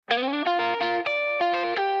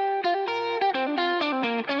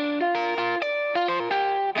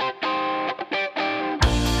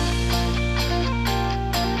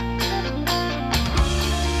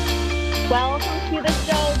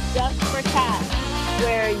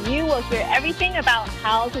where you will hear everything about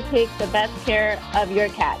how to take the best care of your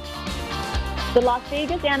cat. The Las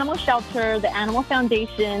Vegas Animal Shelter, the Animal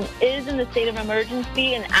Foundation, is in the state of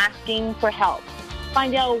emergency and asking for help.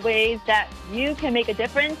 Find out ways that you can make a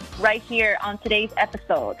difference right here on today's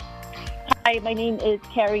episode. Hi, my name is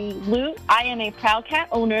Carrie Liu. I am a proud cat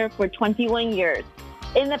owner for 21 years.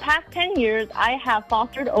 In the past 10 years, I have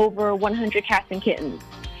fostered over 100 cats and kittens.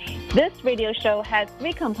 This radio show has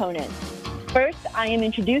three components. First, I am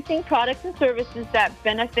introducing products and services that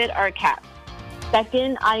benefit our cats.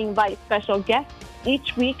 Second, I invite special guests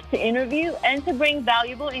each week to interview and to bring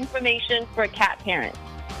valuable information for cat parents.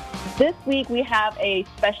 This week, we have a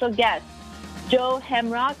special guest, Joe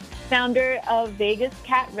Hemrock, founder of Vegas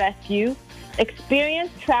Cat Rescue,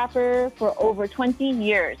 experienced trapper for over 20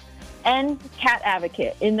 years, and cat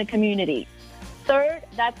advocate in the community. Third,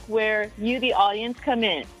 that's where you, the audience, come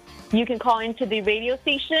in. You can call into the radio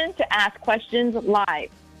station to ask questions live.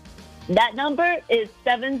 That number is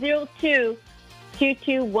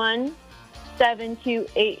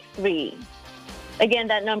 702-221-7283. Again,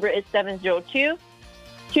 that number is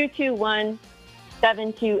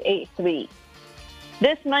 702-221-7283.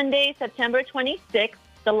 This Monday, September 26th,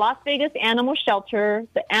 the Las Vegas Animal Shelter,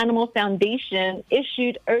 the Animal Foundation,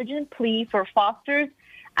 issued urgent plea for fosters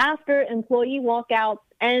after employee walkouts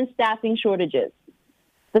and staffing shortages.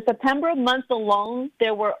 The September month alone,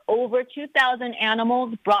 there were over 2,000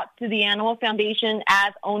 animals brought to the Animal Foundation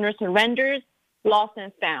as owner surrenders, lost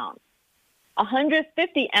and found.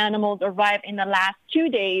 150 animals arrived in the last 2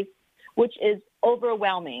 days, which is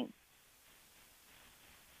overwhelming.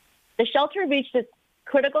 The shelter reached its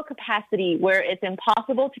critical capacity where it's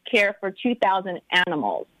impossible to care for 2,000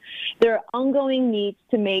 animals. There are ongoing needs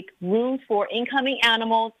to make room for incoming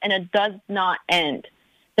animals, and it does not end.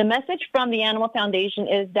 The message from the Animal Foundation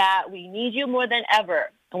is that we need you more than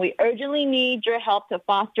ever, and we urgently need your help to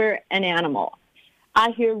foster an animal.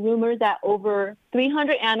 I hear rumors that over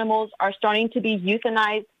 300 animals are starting to be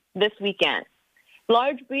euthanized this weekend.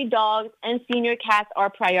 Large breed dogs and senior cats are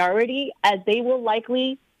priority, as they will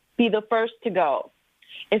likely be the first to go.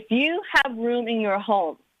 If you have room in your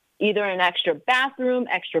home, either an extra bathroom,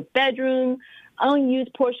 extra bedroom,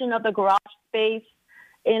 unused portion of the garage space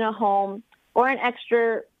in a home, or an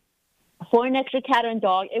extra cat and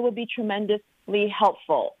dog, it would be tremendously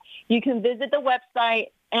helpful. You can visit the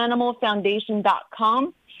website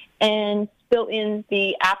animalfoundation.com and fill in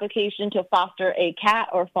the application to foster a cat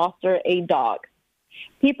or foster a dog.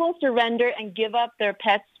 People surrender and give up their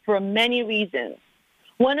pets for many reasons.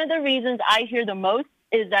 One of the reasons I hear the most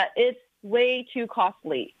is that it's way too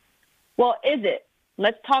costly. Well, is it?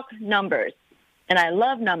 Let's talk numbers. And I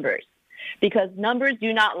love numbers because numbers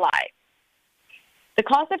do not lie. The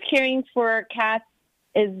cost of caring for cats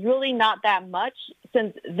is really not that much.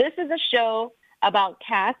 Since this is a show about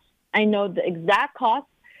cats, I know the exact cost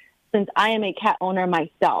since I am a cat owner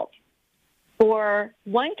myself. For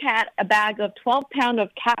one cat, a bag of 12 pounds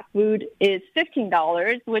of cat food is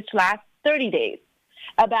 $15, which lasts 30 days.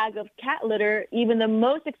 A bag of cat litter, even the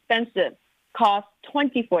most expensive, costs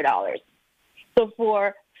 $24. So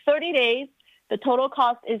for 30 days, the total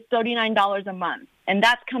cost is $39 a month, and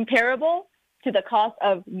that's comparable to the cost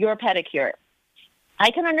of your pedicure.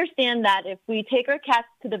 I can understand that if we take our cats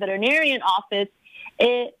to the veterinarian office,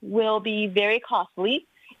 it will be very costly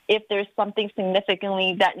if there's something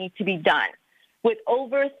significantly that needs to be done. With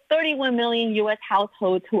over 31 million U.S.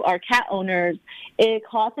 households who are cat owners, it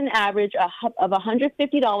costs an average of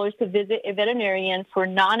 $150 to visit a veterinarian for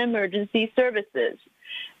non-emergency services.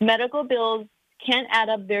 Medical bills can add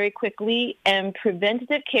up very quickly, and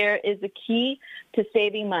preventative care is the key to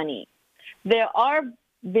saving money. There are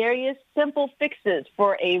various simple fixes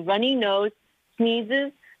for a runny nose,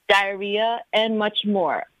 sneezes, diarrhea, and much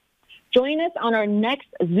more. Join us on our next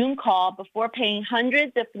Zoom call before paying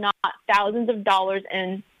hundreds, if not thousands of dollars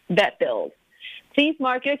in vet bills. Please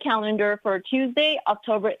mark your calendar for Tuesday,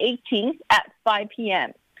 October 18th at 5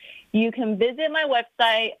 p.m. You can visit my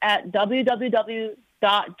website at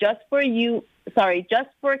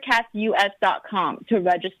justforcatsus.com to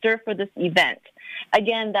register for this event.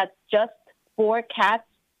 Again, that's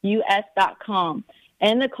justforcatsus.com,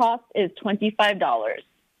 and the cost is $25.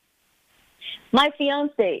 My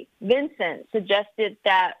fiancé, Vincent, suggested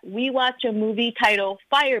that we watch a movie titled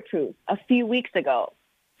Fireproof a few weeks ago.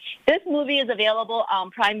 This movie is available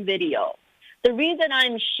on Prime Video. The reason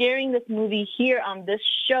I'm sharing this movie here on this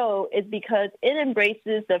show is because it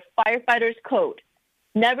embraces the firefighter's code.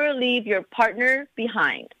 Never leave your partner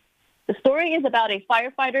behind. The story is about a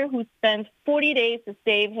firefighter who spent 40 days to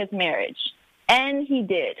save his marriage. And he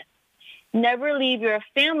did. Never leave your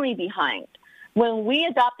family behind. When we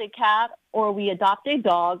adopt a cat or we adopt a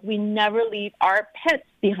dog, we never leave our pets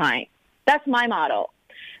behind. That's my motto.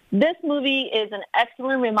 This movie is an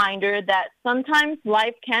excellent reminder that sometimes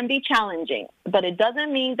life can be challenging, but it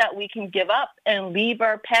doesn't mean that we can give up and leave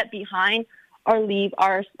our pet behind or leave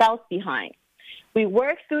our spouse behind. We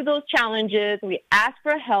work through those challenges, we ask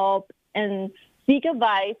for help, and seek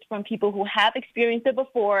advice from people who have experienced it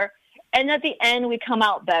before, and at the end, we come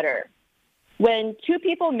out better. When two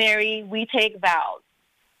people marry, we take vows.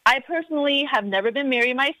 I personally have never been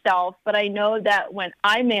married myself, but I know that when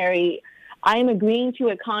I marry, I am agreeing to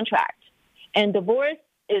a contract, and divorce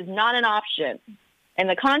is not an option. And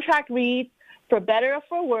the contract reads, for better or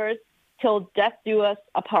for worse, till death do us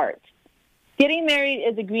apart. Getting married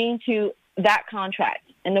is agreeing to that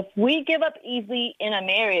contract. And if we give up easily in a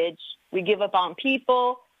marriage, we give up on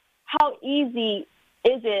people, how easy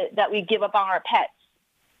is it that we give up on our pets?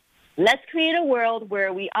 Let's create a world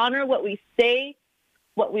where we honor what we say,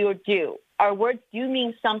 what we will do. Our words do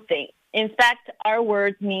mean something. In fact, our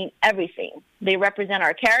words mean everything. They represent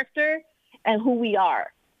our character and who we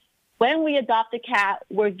are. When we adopt a cat,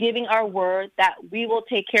 we're giving our word that we will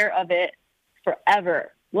take care of it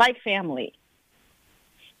forever, like family.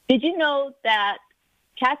 Did you know that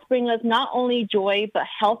cats bring us not only joy, but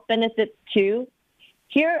health benefits too?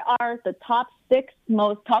 Here are the top 6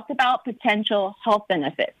 most talked about potential health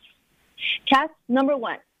benefits. Cats, number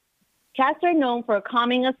 1. Cats are known for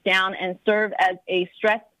calming us down and serve as a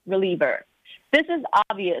stress reliever. This is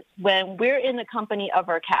obvious when we're in the company of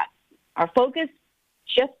our cats. Our focus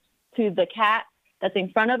shifts to the cat that's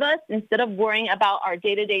in front of us instead of worrying about our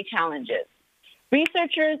day-to-day challenges.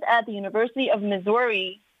 Researchers at the University of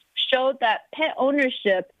Missouri showed that pet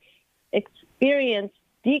ownership experienced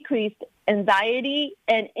decreased anxiety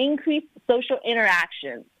and increased social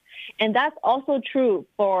interactions. And that's also true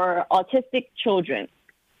for autistic children.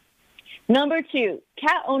 Number 2,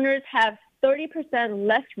 cat owners have 30%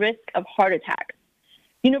 less risk of heart attacks.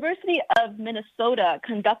 University of Minnesota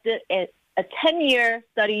conducted a 10-year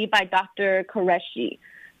study by Dr. Qureshi.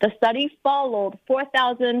 The study followed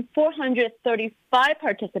 4,435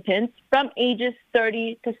 participants from ages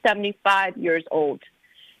 30 to 75 years old.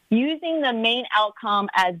 Using the main outcome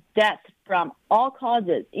as death from all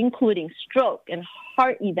causes, including stroke and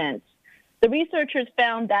heart events, the researchers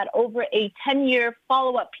found that over a 10-year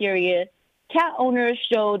follow-up period, cat owners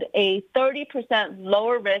showed a 30%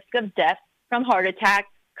 lower risk of death from heart attack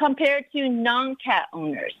compared to non-cat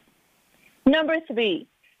owners. Number 3,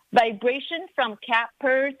 vibration from cat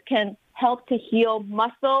purrs can help to heal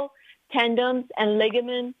muscle, tendons, and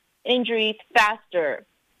ligament injuries faster.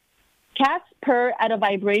 Cats purr at a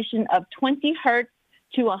vibration of 20 hertz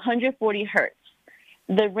to 140 hertz.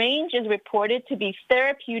 The range is reported to be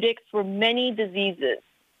therapeutic for many diseases.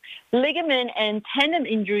 Ligament and tendon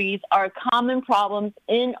injuries are common problems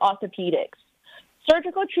in orthopedics.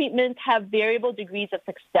 Surgical treatments have variable degrees of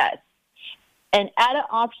success. An added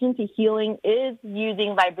option to healing is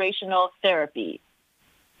using vibrational therapy.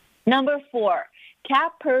 Number 4,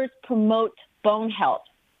 cat purrs promote bone health.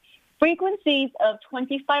 Frequencies of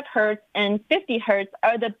 25 hertz and 50 hertz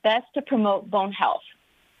are the best to promote bone health.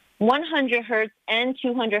 100 hertz and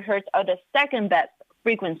 200 hertz are the second best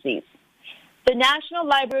frequencies. The National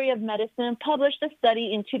Library of Medicine published a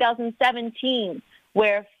study in 2017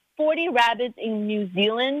 where 40 rabbits in New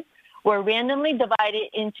Zealand were randomly divided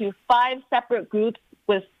into 5 separate groups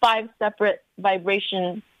with 5 separate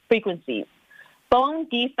vibration frequencies. Bone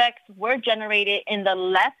defects were generated in the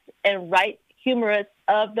left and right humerus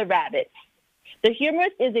of the rabbits. The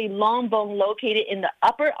humerus is a long bone located in the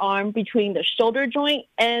upper arm between the shoulder joint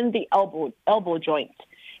and the elbow joint.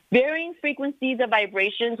 Varying frequencies of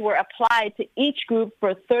vibrations were applied to each group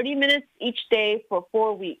for 30 minutes each day for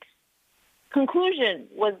 4 weeks. Conclusion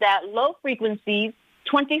was that low frequencies,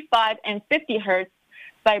 25 and 50 hertz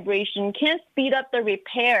vibration, can speed up the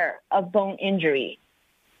repair of bone injury.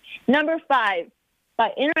 Number 5,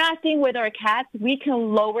 by interacting with our cats, we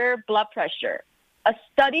can lower blood pressure. A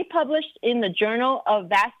study published in the Journal of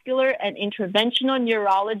Vascular and Interventional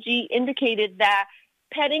Neurology indicated that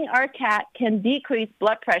petting our cat can decrease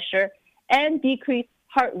blood pressure and decrease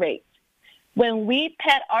heart rate. When we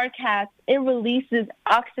pet our cats, it releases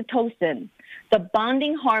oxytocin, the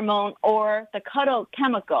bonding hormone or the cuddle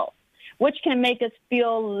chemical, which can make us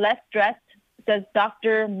feel less stressed, says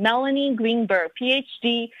Dr. Melanie Greenberg,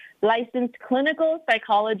 PhD, licensed clinical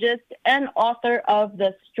psychologist and author of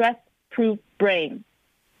The Stress-Proof Brain.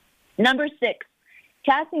 Number 6,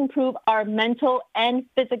 cats improve our mental and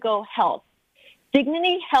physical health.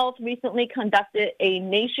 Dignity Health recently conducted a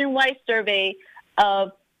nationwide survey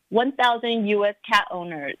of 1,000 U.S. cat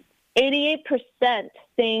owners. 88%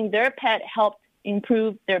 saying their pet helped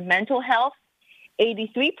improve their mental health,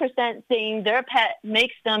 83% saying their pet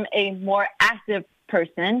makes them a more active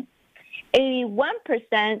person,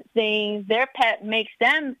 81% saying their pet makes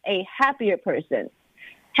them a happier person.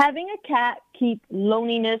 Having a cat keeps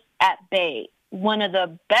loneliness at bay. One of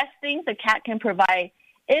the best things a cat can provide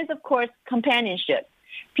is, of course, companionship.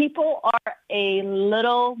 People are a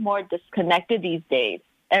little more disconnected these days,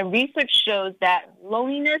 and research shows that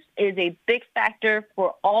loneliness is a big factor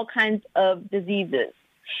for all kinds of diseases.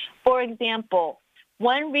 For example,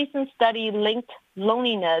 one recent study linked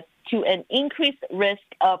loneliness to an increased risk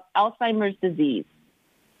of Alzheimer's disease.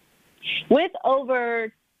 With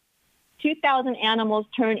over 2,000 animals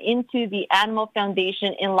turned into the Animal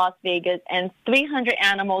Foundation in Las Vegas and 300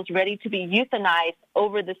 animals ready to be euthanized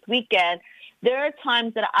over this weekend, there are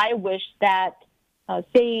times that I wish that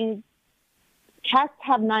saying cats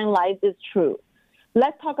have 9 lives is true.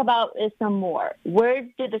 Let's talk about it some more. Where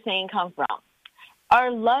did the saying come from?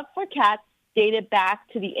 Our love for cats dated back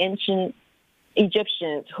to the ancient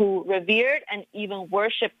Egyptians who revered and even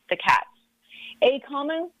worshipped the cats. A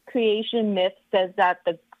common creation myth says that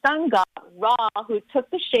the sun god Ra, who took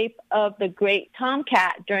the shape of the great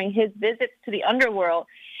tomcat during his visits to the underworld,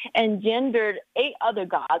 engendered 8 other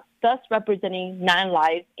gods, thus representing 9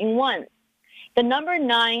 lives in one. The number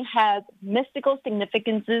 9 has mystical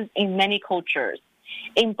significances in many cultures.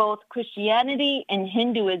 In both Christianity and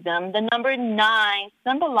Hinduism, the number 9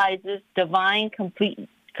 symbolizes divine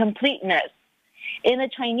completeness. In the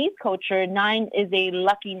Chinese culture, 9 is a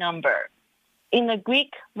lucky number. In the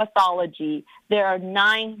Greek mythology, there are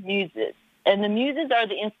 9 muses, and the muses are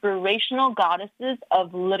the inspirational goddesses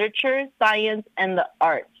of literature, science, and the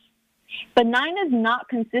arts. But 9 is not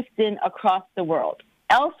consistent across the world.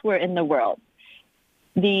 Elsewhere in the world,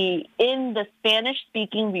 in the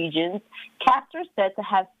Spanish-speaking regions, cats are said to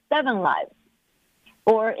have 7 lives.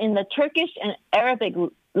 Or in the Turkish and Arabic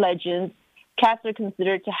legends, cats are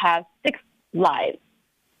considered to have 6 lives.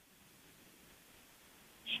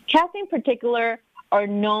 Cats in particular are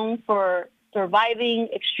known for surviving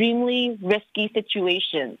extremely risky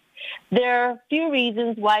situations. There are a few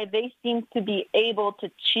reasons why they seem to be able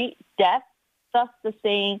to cheat death, thus the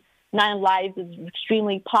saying 9 lives is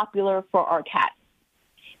extremely popular for our cats.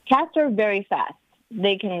 Cats are very fast.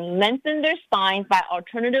 They can lengthen their spines by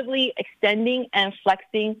alternatively extending and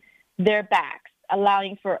flexing their backs,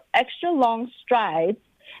 allowing for extra long strides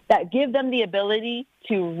that give them the ability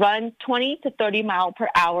to run 20 to 30 miles per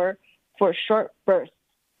hour for short bursts.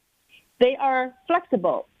 They are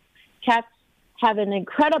flexible. Cats have an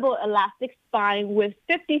incredible elastic spine with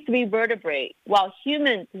 53 vertebrae, while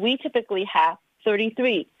humans, we typically have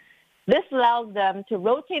 33. This allows them to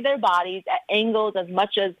rotate their bodies at angles as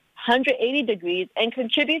much as 180 degrees and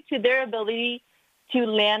contribute to their ability to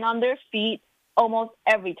land on their feet almost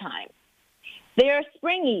every time. They are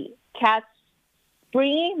springy. Cats'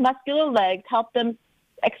 springy, muscular legs help them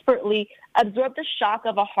expertly absorb the shock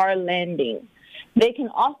of a hard landing. They can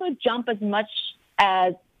also jump as much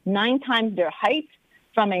as 9 times their height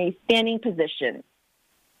from a standing position.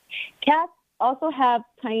 Cats also have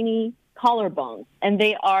tiny collarbones, and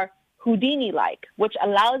they are Houdini-like, which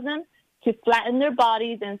allows them to flatten their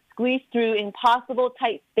bodies and squeeze through impossible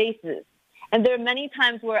tight spaces. And there are many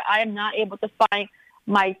times where I am not able to find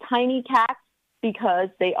my tiny cats because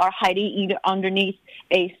they are hiding either underneath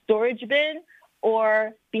a storage bin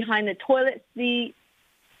or behind the toilet seat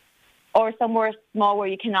or somewhere small where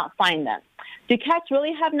you cannot find them. Do cats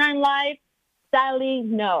really have 9 lives? Sadly,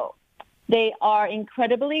 no. They are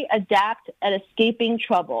incredibly adept at escaping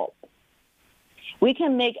trouble. We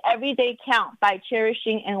can make every day count by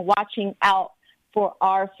cherishing and watching out for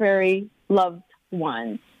our furry loved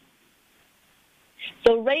ones.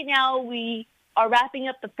 So right now we are wrapping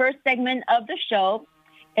up the first segment of the show,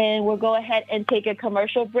 and we'll go ahead and take a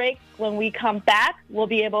commercial break. When we come back, we'll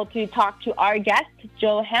be able to talk to our guest,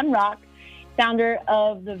 Joe Hemrock, founder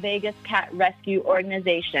of the Vegas Cat Rescue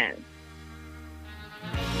Organization.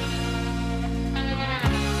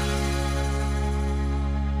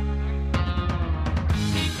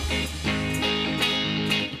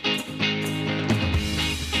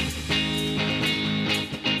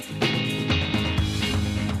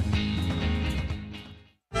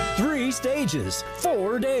 Stages,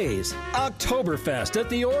 4 days. Oktoberfest at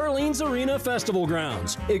the Orleans Arena Festival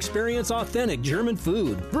Grounds. Experience authentic German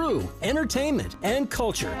food, brew, entertainment, and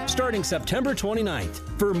culture starting September 29th.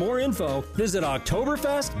 For more info, visit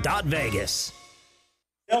oktoberfest.vegas.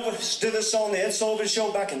 Elvis did this on the Ed Sullivan Show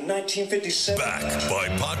back in 1957. Back by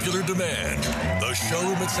popular demand, the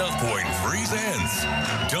showroom at South Point presents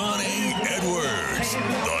Donnie Edwards,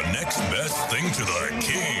 the next best thing to the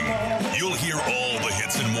king. You'll hear all the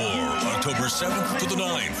hits and more October 7th to the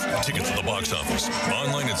 9th. Tickets at the box office,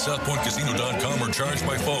 online at southpointcasino.com or charged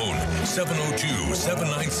by phone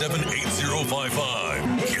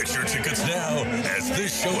 702-797-8055. Get your tickets now as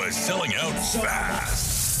this show is selling out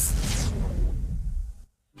fast.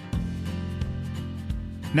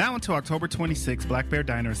 Now until October 26th, Black Bear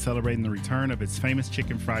Diner is celebrating the return of its famous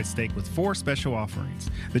chicken fried steak with 4 special offerings.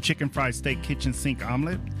 The chicken fried steak kitchen sink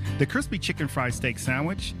omelet, the crispy chicken fried steak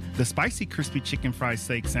sandwich, the spicy crispy chicken fried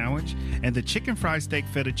steak sandwich, and the chicken fried steak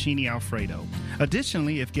fettuccine alfredo.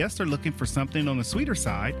 Additionally, if guests are looking for something on the sweeter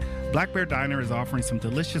side, Black Bear Diner is offering some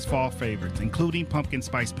delicious fall favorites, including pumpkin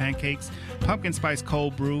spice pancakes, pumpkin spice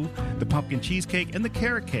cold brew, the pumpkin cheesecake, and the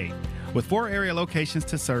carrot cake. With 4 area locations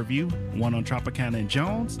to serve you, one on Tropicana and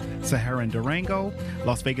Jones, Sahara and Durango,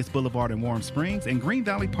 Las Vegas Boulevard and Warm Springs, and Green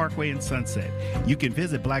Valley Parkway and Sunset. You can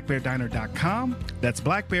visit blackbeardiner.com, that's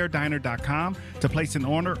blackbeardiner.com, to place an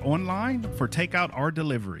order online for takeout or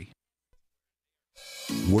delivery.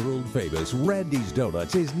 World famous Randy's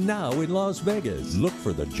Donuts is now in Las Vegas. Look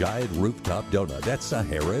for the giant rooftop donut at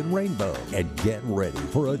Sahara and Rainbow and get ready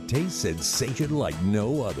for a taste sensation like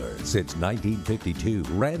no other. Since 1952,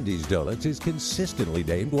 Randy's Donuts is consistently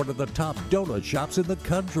named one of the top donut shops in the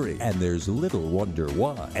country, and there's little wonder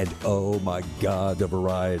why. And oh my God, the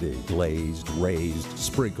variety. Glazed, raised,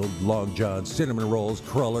 sprinkled, Long John, cinnamon rolls,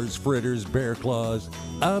 crullers, fritters, bear claws.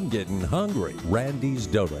 I'm getting hungry. Randy's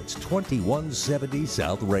Donuts, 2170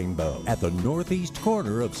 South Rainbow, at the northeast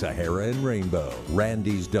corner of Sahara and Rainbow.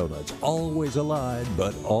 Randy's Donuts, always alive,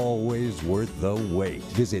 but always worth the wait.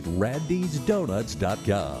 Visit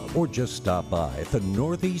randysdonuts.com or just stop by at the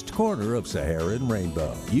northeast corner of Sahara and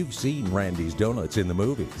Rainbow. You've seen Randy's Donuts in the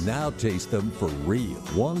movies. Now taste them for real.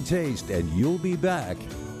 One taste and you'll be back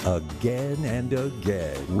again and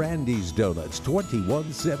again. Randy's Donuts,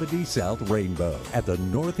 2170 South Rainbow, at the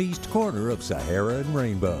northeast corner of Sahara and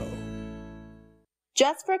Rainbow.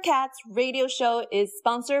 Just for Cats radio show is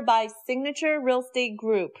sponsored by Signature Real Estate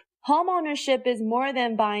Group. Home ownership is more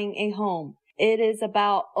than buying a home. It is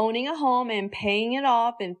about owning a home and paying it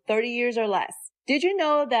off in 30 years or less. Did you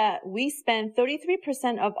know that we spend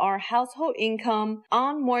 33% of our household income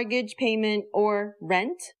on mortgage payment or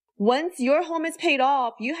rent? Once your home is paid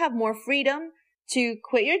off, you have more freedom to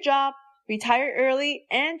quit your job, retire early,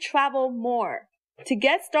 and travel more. To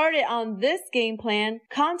get started on this game plan,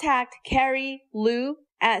 contact Carrie Liu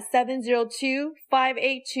at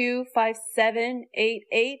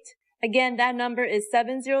 702-582-5788. Again, that number is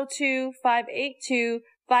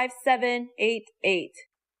 702-582-5788.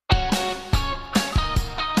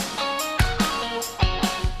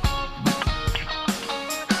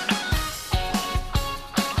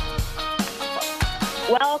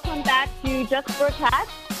 Welcome back to Just for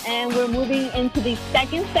Cats, and we're moving into the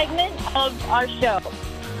second segment of our show.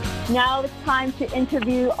 Now it's time to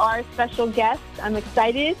interview our special guest. I'm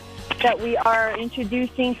excited that we are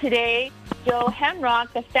introducing today Joe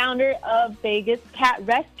Hemrock, the founder of Vegas Cat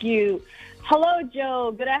Rescue. Hello,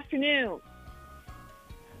 Joe. Good afternoon.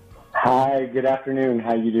 Hi, good afternoon.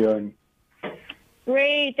 How you doing?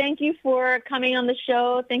 Great. Thank you for coming on the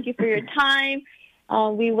show. Thank you for your time.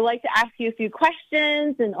 We would like to ask you a few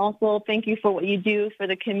questions, and also thank you for what you do for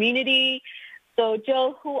the community. So,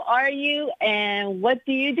 Joe, who are you and what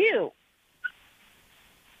do you do?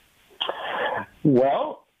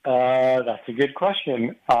 Well, that's a good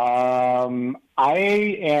question. I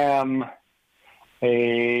am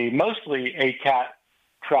mostly a cat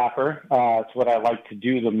trapper. It's what I like to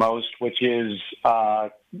do the most, which is,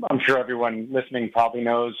 I'm sure everyone listening probably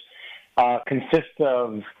knows, consists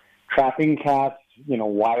of trapping cats,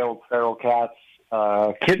 wild feral cats,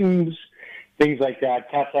 kittens, things like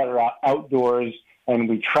that, cats that are outdoors, and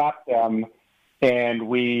we trap them, and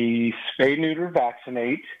we spay, neuter,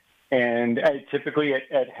 vaccinate, and typically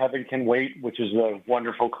at Heaven Can Wait, which is a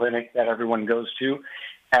wonderful clinic that everyone goes to,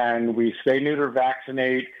 and we spay, neuter,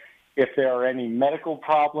 vaccinate. If there are any medical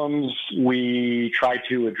problems, we try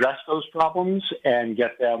to address those problems and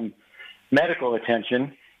get them medical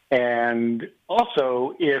attention. And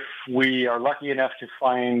also, if we are lucky enough to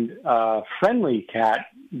find a friendly cat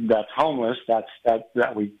that's homeless,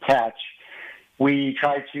 that we catch, we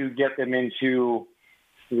try to get them into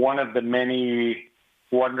one of the many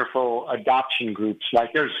wonderful adoption groups.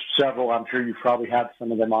 Like there's several, I'm sure you've probably had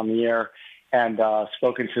some of them on the air and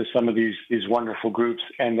spoken to some of these wonderful groups.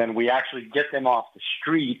 And then we actually get them off the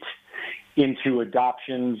street into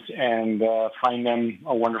adoptions and find them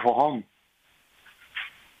a wonderful home.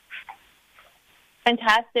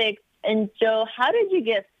 Fantastic. And Joe, how did you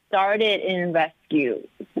get started in rescue?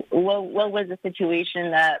 What was the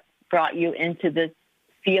situation that brought you into this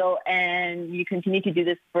field? And you continue to do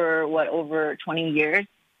this for over 20 years?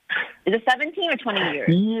 Is it 17 or 20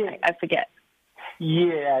 years? Yeah. I forget.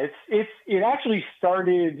 Yeah, it actually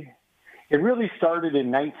started. It really started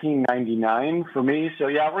in 1999 for me. So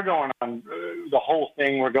yeah, we're going on the whole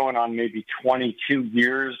thing. We're going on maybe 22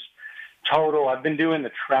 years total. I've been doing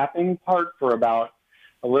the trapping part for about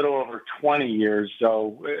a little over 20 years.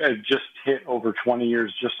 So it just hit over 20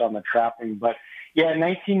 years just on the trapping. But yeah, in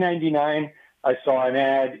 1999, I saw an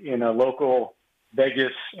ad in a local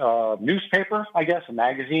Vegas newspaper, I guess, a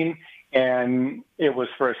magazine, and it was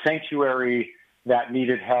for a sanctuary that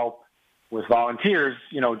needed help with volunteers,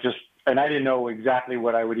 and I didn't know exactly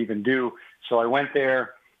what I would even do. So I went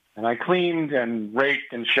there and I cleaned and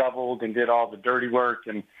raked and shoveled and did all the dirty work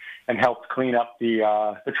and helped clean up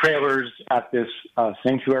the trailers at this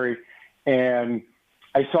sanctuary. And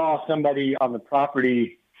I saw somebody on the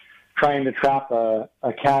property trying to trap a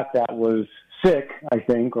cat that was sick, I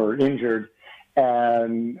think, or injured.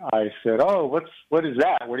 And I said, "Oh, what is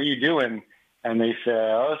that? What are you doing?" And they said,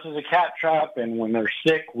 "Oh, this is a cat trap. And when they're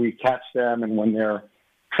sick, we catch them. And when they're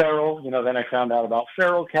feral, then I found out about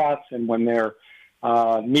feral cats. And when they're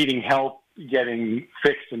needing help getting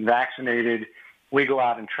fixed and vaccinated, we go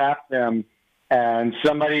out and trap them." And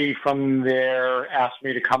somebody from there asked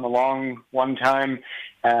me to come along one time,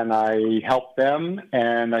 and I helped them.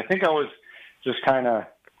 And I think I was just I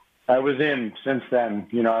was in since then.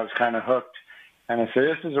 I was kind of hooked. And I said,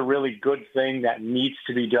 this is a really good thing that needs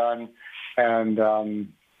to be done. And,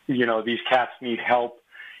 these cats need help.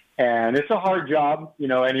 And it's a hard job.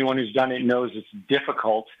 Anyone who's done it knows it's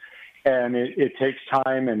difficult. And it takes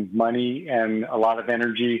time and money and a lot of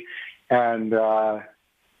energy. And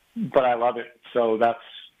but I love it. So that's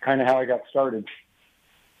kind of how I got started.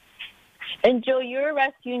 And Joe, your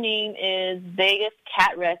rescue name is Vegas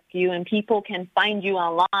Cat Rescue, and people can find you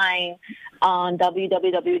online on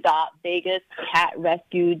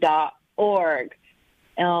www.vegascatrescue.org.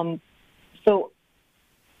 So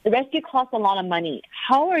the rescue costs a lot of money.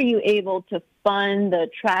 How are you able to fund the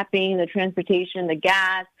trapping, the transportation, the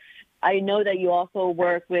gas? I know that you also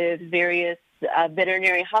work with various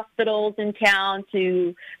veterinary hospitals in town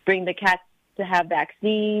to bring the cats to have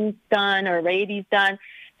vaccines done or rabies done.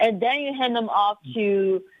 And then you hand them off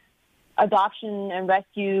to adoption and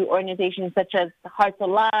rescue organizations such as Hearts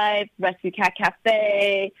Alive, Rescue Cat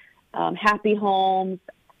Cafe, Happy Homes.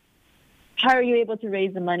 How are you able to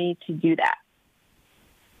raise the money to do that?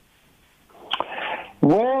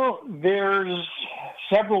 Well, there's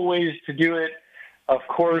several ways to do it. Of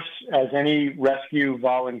course, as any rescue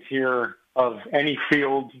volunteer of any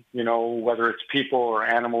field, whether it's people or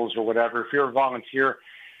animals or whatever, if you're a volunteer,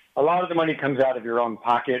 a lot of the money comes out of your own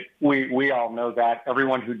pocket. We all know that.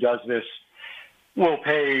 Everyone who does this will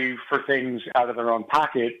pay for things out of their own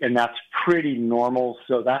pocket, and that's pretty normal.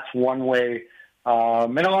 So that's one way.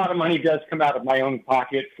 And a lot of money does come out of my own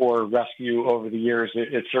pocket for rescue over the years.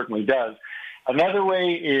 It certainly does. Another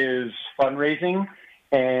way is fundraising,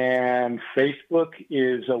 and Facebook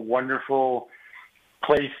is a wonderful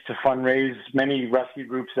place to fundraise. Many rescue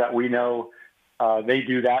groups that we know, they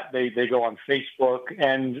do that. They go on Facebook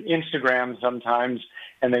and Instagram sometimes,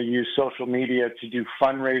 and they use social media to do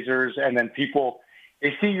fundraisers. And then people,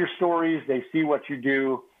 they see your stories, they see what you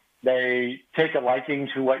do, they take a liking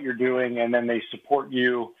to what you're doing, and then they support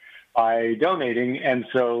you by donating. And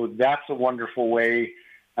so that's a wonderful way.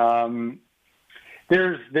 And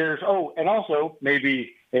also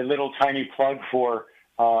maybe a little tiny plug for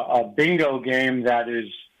a bingo game that is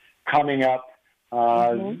coming up.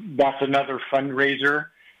 That's another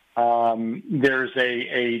fundraiser. There's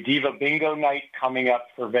a Diva Bingo night coming up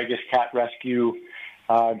for Vegas Cat Rescue,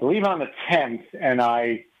 I believe on the 10th, and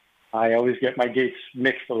I always get my dates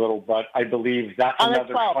mixed a little, but I believe that's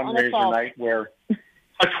another fundraiser night where a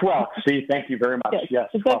 12th. See, thank you very much. Yes,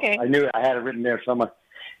 it's okay. I knew it. I had it written there somewhere.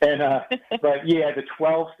 And but yeah, the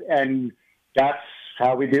 12th, and that's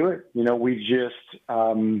how we do it. We just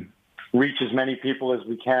reach as many people as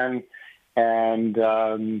we can and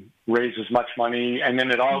raise as much money, and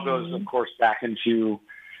then it all goes, of course, back into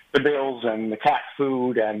the bills and the cat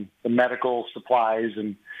food and the medical supplies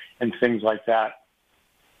and things like that.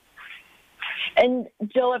 And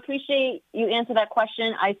Joe, I appreciate you answer that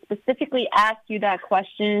question. I specifically asked you that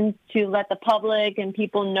question to let the public and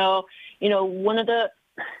people know, one of the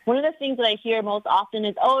things that I hear most often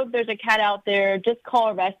is, if there's a cat out there, just call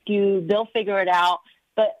a rescue. They'll figure it out.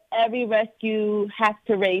 But every rescue has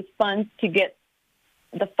to raise funds to get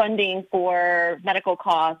the funding for medical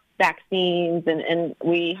costs, vaccines. And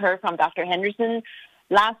we heard from Dr. Henderson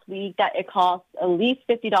last week that it costs at least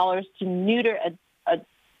 $50 to neuter a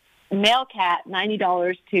male cat,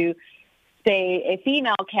 $90 to spay a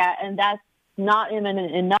female cat, and that's not even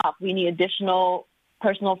enough. We need additional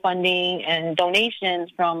personal funding and donations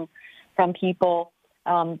from people.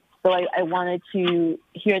 So I wanted to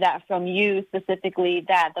hear that from you specifically,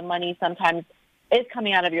 that the money sometimes is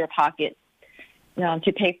coming out of your pocket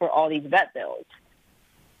to pay for all these vet bills.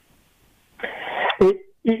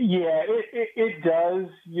 It does.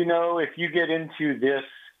 If you get into this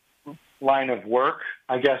line of work,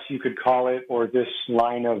 I guess you could call it, or this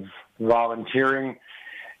line of volunteering,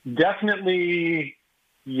 definitely,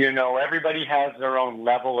 everybody has their own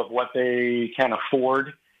level of what they can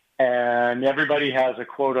afford, and everybody has a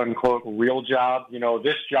quote-unquote real job.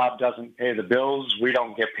 This job doesn't pay the bills. We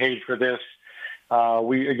don't get paid for this.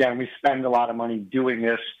 We spend a lot of money doing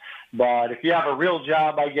this. But if you have a real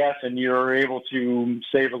job, I guess, and you're able to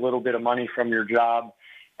save a little bit of money from your job,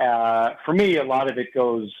 for me, a lot of it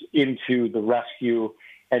goes into the rescue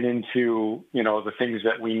and into, the things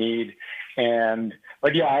that we need.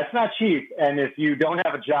 But yeah, it's not cheap. And if you don't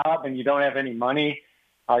have a job and you don't have any money,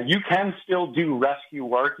 you can still do rescue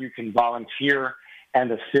work. You can volunteer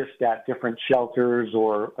and assist at different shelters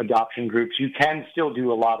or adoption groups. You can still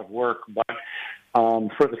do a lot of work. But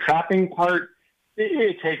for the trapping part,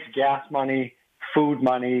 it takes gas money, food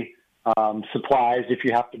money, supplies. If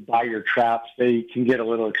you have to buy your traps, they can get a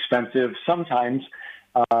little expensive sometimes.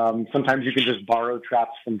 Sometimes you can just borrow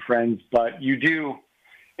traps from friends, but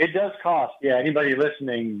it does cost. Yeah, anybody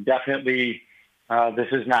listening, definitely, this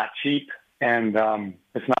is not cheap, and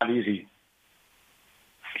it's not easy.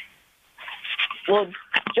 Well,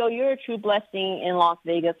 Joe, you're a true blessing in Las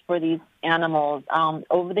Vegas for these animals.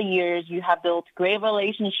 Over the years, you have built great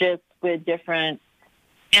relationships with different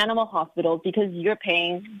animal hospitals because you're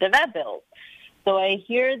paying the vet bills. So I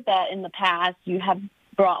hear that in the past you have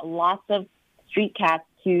brought lots of street cats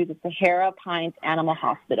to the Sahara Pines Animal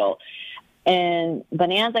Hospital. And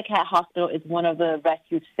Bonanza Cat Hospital is one of the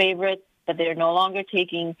rescue's favorites, but they're no longer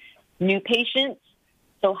taking new patients.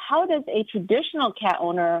 So how does a traditional cat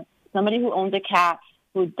owner, somebody who owns a cat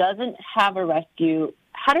who doesn't have a rescue,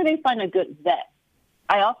 how do they find a good vet?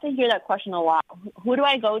 I often hear that question a lot. Who do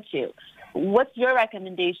I go to? What's your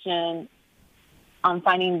recommendation on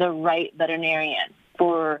finding the right veterinarian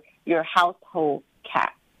for your household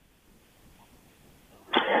cat?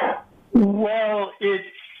 Well,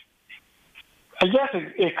 I guess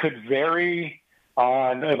it could vary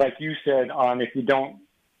on, like you said, on if you don't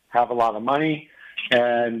have a lot of money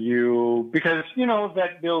and because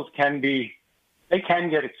vet bills can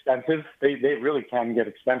get expensive. They really can get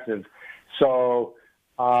expensive. So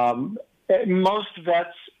most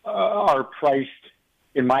vets are priced,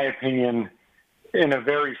 in my opinion, in a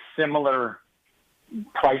very similar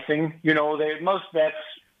pricing. Most vets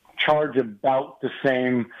charge about the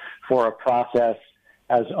same for a process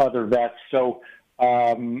as other vets. So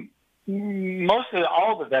all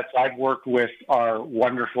the vets I've worked with are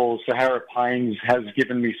wonderful. Sahara Pines has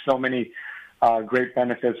given me so many great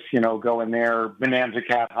benefits, going there. Bonanza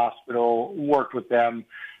Cat Hospital, worked with them.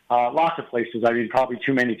 Lots of places. Probably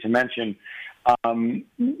too many to mention.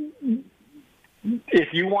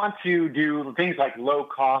 If you want to do things like low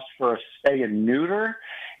cost for a spay and neuter,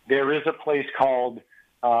 there is a place called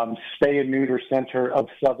Spay and Neuter Center of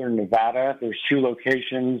Southern Nevada. There's 2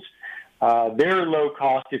 locations. They're low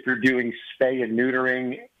cost if you're doing spay and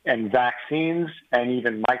neutering and vaccines and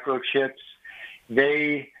even microchips.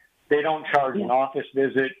 They don't charge an office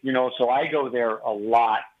visit, so I go there a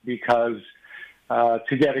lot because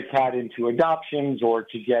to get a cat into adoptions or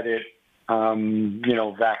to get it,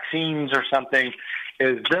 vaccines or something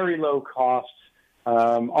is very low cost.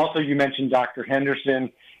 Also, you mentioned Dr.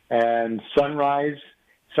 Henderson and Sunrise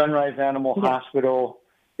Animal Hospital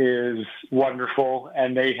is wonderful,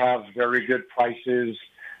 and they have very good prices.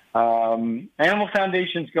 Animal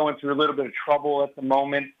Foundation's going through a little bit of trouble at the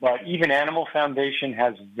moment, but even Animal Foundation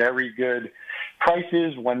has very good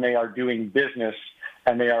prices when they are doing business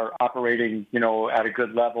and they are operating, at a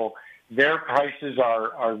good level. Their prices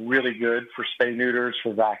are really good for spay neuters,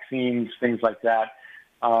 for vaccines, things like that.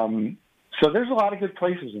 So there's a lot of good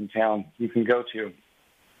places in town you can go to.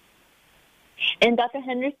 And Dr.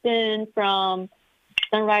 Henderson from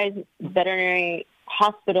Sunrise Veterinary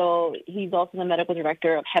Hospital, he's also the medical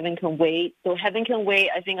director of Heaven Can Wait. So Heaven Can Wait,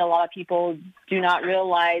 I think a lot of people do not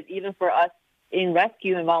realize, even for us in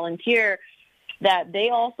rescue and volunteer, that they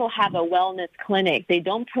also have a wellness clinic. They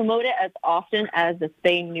don't promote it as often as the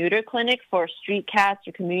spay-neuter clinic for street cats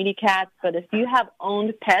or community cats, but if you have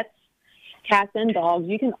owned pets cats and dogs,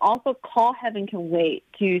 you can also call Heaven Can Wait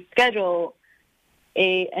to schedule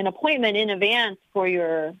an appointment in advance for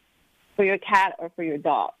your cat or for your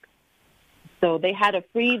dog. So they had a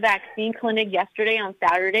free vaccine clinic yesterday on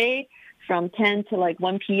Saturday from 10 to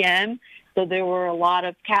 1 p.m. So there were a lot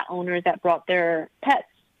of cat owners that brought their pets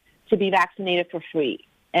to be vaccinated for free.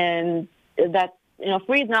 And that's,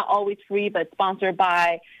 free is not always free, but sponsored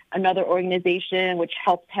by another organization which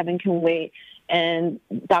helps Heaven Can Wait. And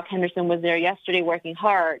Doc Henderson was there yesterday working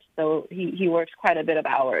hard, so he works quite a bit of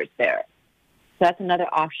hours there. So that's another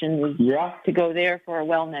option, to go there for a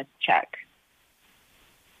wellness check.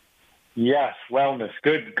 Yes, wellness.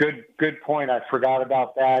 Good point. I forgot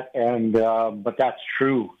about that, and but that's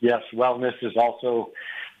true. Yes, wellness is also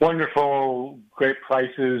wonderful. Great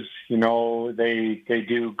prices. They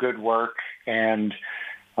do good work and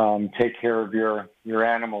take care of your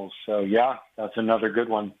animals. So yeah, that's another good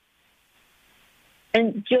one.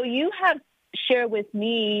 And Jill, you have shared with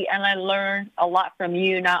me, and I learned a lot from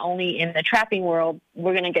you, not only in the trapping world.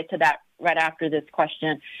 We're going to get to that right after this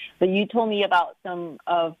question, but you told me about some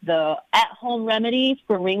of the at-home remedies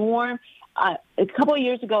for ringworm. A couple of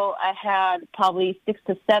years ago, I had probably 6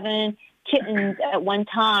 to 7 kittens at one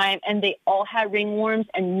time, and they all had ringworms,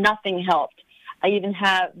 and nothing helped. I even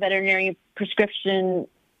have veterinary prescription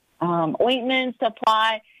ointments to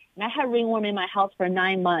apply, and I had ringworm in my house for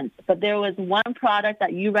 9 months. But there was one product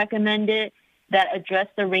that you recommended that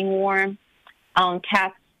addressed the ringworm on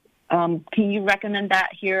cats. Can you recommend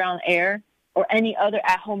that here on air, or any other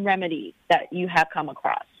at-home remedies that you have come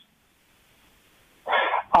across?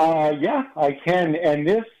 Yeah, I can. And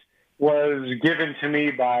this was given to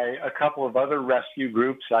me by a couple of other rescue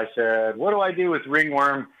groups. I said, what do I do with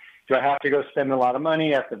ringworm? Do I have to go spend a lot of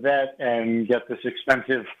money at the vet and get this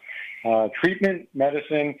expensive treatment,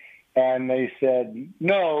 medicine? And they said,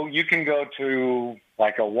 no, you can go to a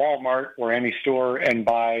Walmart or any store and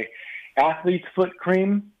buy athlete's foot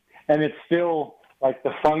cream. And it's still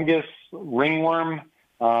the fungus ringworm,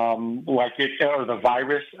 or the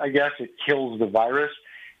virus, I guess. It kills the virus.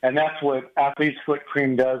 And that's what athlete's foot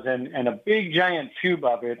cream does. And a big giant tube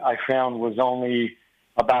of it I found was only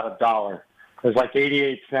about $1. It was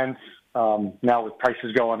 88 cents. Now with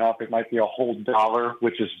prices going up, it might be a whole $1,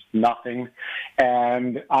 which is nothing.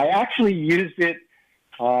 And I actually used it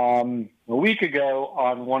a week ago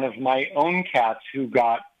on one of my own cats who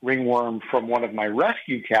got ringworm from one of my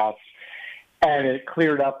rescue cats, and it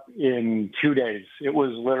cleared up in 2 days. It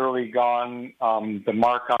was literally gone. The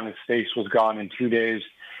mark on his face was gone in 2 days.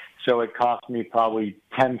 So it cost me probably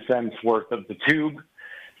 10 cents worth of the tube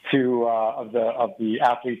of the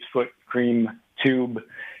athlete's foot cream tube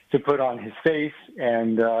to put on his face,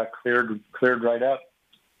 and cleared right up.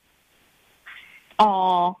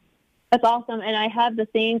 Oh, that's awesome. And I have the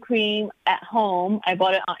same cream at home. I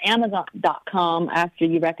bought it on Amazon.com after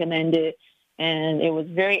you recommended it, and it was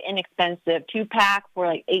very inexpensive. 2-pack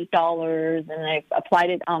for $8, and I applied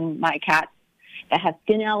it on my cats that have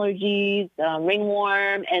skin allergies,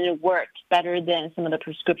 ringworm, and it worked better than some of the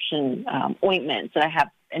prescription ointments that I have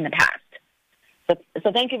in the past.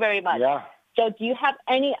 So thank you very much. Yeah. So do you have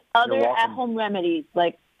any other at-home remedies,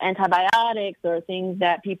 like antibiotics or things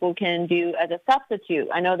that people can do as a substitute?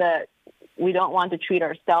 I know that we don't want to treat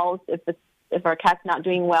ourselves. If our cat's not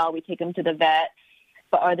doing well, we take them to the vet.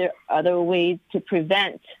 But are there other ways to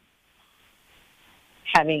prevent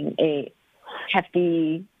having a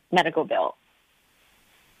hefty medical bill?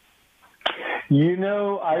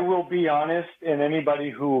 I will be honest, and anybody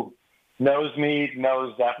who knows me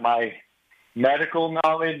knows that my medical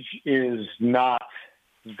knowledge is not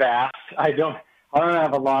vast. I don't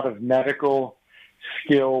have a lot of medical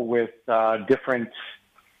skill with different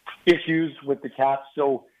issues with the cats.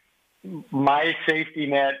 So my safety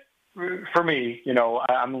net, for me,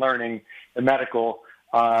 I'm learning the medical.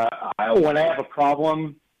 When I have a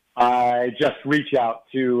problem, I just reach out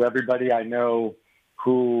to everybody I know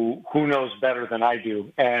who knows better than I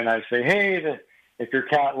do, and I say, hey, if your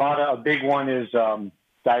cat, a big one is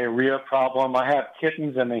diarrhea problem. I have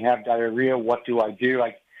kittens and they have diarrhea. What do I do?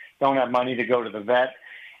 I don't have money to go to the vet.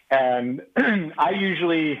 And I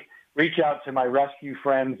usually reach out to my rescue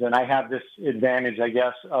friends, and I have this advantage, I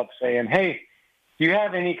guess, of saying, hey, do you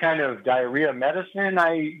have any kind of diarrhea medicine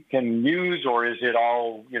I can use, or is it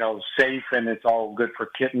all, safe and it's all good for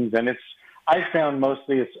kittens? And I found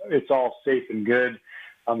mostly it's all safe and good.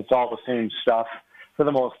 It's all the same stuff for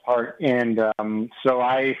the most part. And so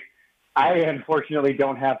I unfortunately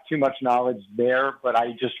don't have too much knowledge there, but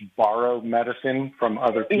I just borrow medicine from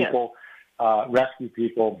other people, rescue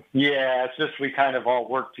people. Yeah, it's just we kind of all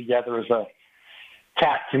work together as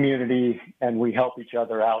cat community, and we help each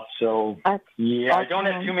other out. So, yeah, I don't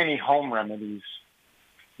have too many home remedies.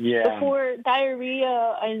 Yeah. For diarrhea,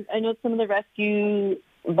 I know some of the rescue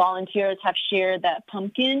volunteers have shared that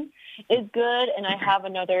pumpkin is good, and I have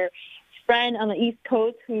another friend on the East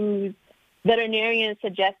Coast whose veterinarian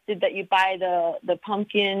suggested that you buy the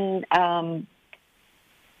pumpkin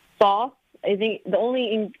sauce. I think the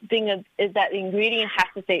only thing is that the ingredient has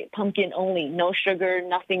to say pumpkin only, no sugar,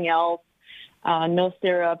 nothing else, no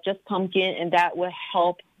syrup, just pumpkin, and that will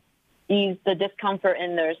help ease the discomfort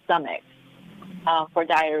in their stomach for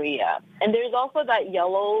diarrhea. And there's also that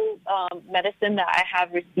yellow medicine that I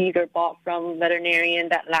have received or bought from a veterinarian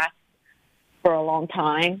that lasts for a long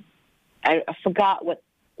time. I forgot what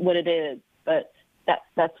it is, but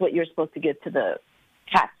that's what you're supposed to give to the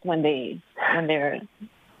cats when they're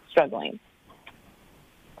struggling.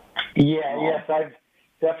 Yeah, yes, I've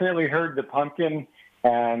definitely heard the pumpkin,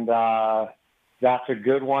 and that's a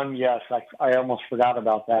good one. Yes, I almost forgot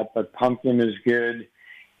about that, but pumpkin is good.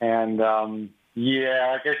 And,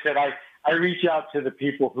 yeah, like I said, I reach out to the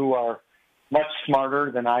people who are much smarter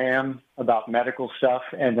than I am about medical stuff,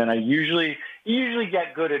 and then I usually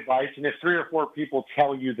get good advice. And if 3 or 4 people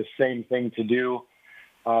tell you the same thing to do,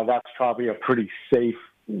 that's probably a pretty safe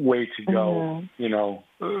way to go,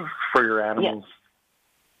 for your animals. Yes.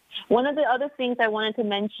 One of the other things I wanted to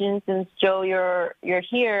mention, since Joe, you're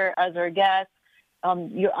here as our guest,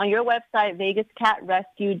 you're on your website,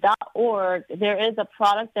 VegasCatRescue.org, there is a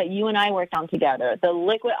product that you and I worked on together, the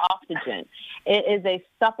Liquid Oxygen. It is a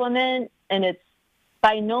supplement, and it's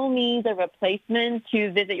by no means a replacement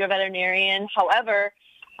to visit your veterinarian. However,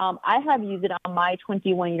 I have used it on my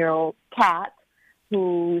 21-year-old cat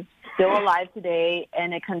who's still alive today,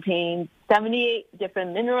 and it contains 78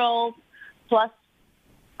 different minerals, plus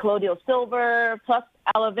colloidal silver, plus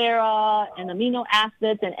aloe vera, and amino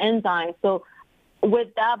acids and enzymes. So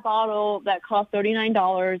with that bottle that costs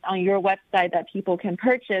 $39 on your website that people can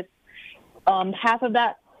purchase, half of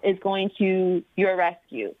that is going to your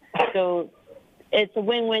rescue. So it's a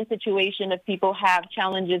win-win situation if people have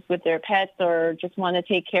challenges with their pets or just want to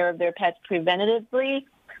take care of their pets preventatively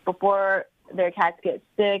before their cats get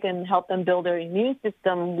sick and help them build their immune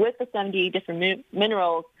system with the 78 different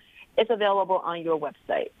minerals. It's available on your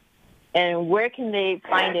website. And where can they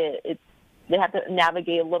find it? They have to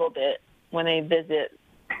navigate a little bit when they visit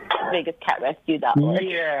VegasCatRescue.org.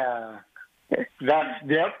 Yeah,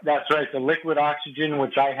 that's right. The Liquid Oxygen,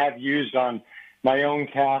 which I have used on my own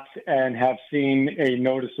cats and have seen a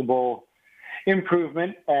noticeable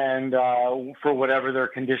improvement, and for whatever their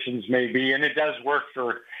conditions may be, and it does work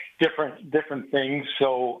for different things.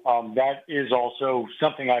 So that is also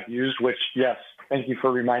something I've used. Which, yes, thank you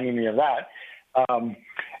for reminding me of that.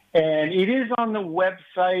 And it is on the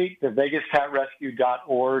website, the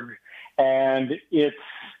VegasCatRescue.org. And it's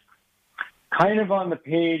kind of on the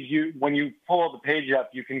page. When you pull the page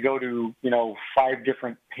up, you can go to 5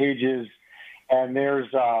 different pages, and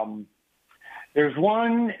there's one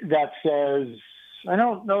that says, I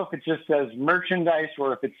don't know if it just says merchandise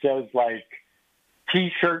or if it says like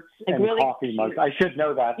T-shirts and really coffee mugs. I should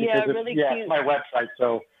know that because it's my website.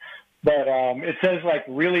 So, but it says like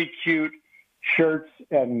really cute shirts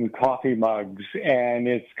and coffee mugs, and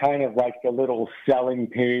it's kind of like the little selling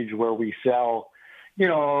page where we sell,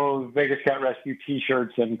 Vegas Cat Rescue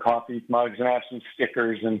T-shirts and coffee mugs, and I have some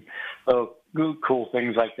stickers and cool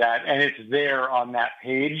things like that. And it's there on that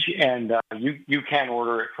page, and you can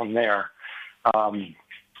order it from there.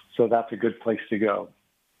 So that's a good place to go.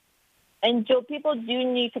 And Joe, people do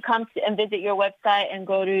need to come and visit your website and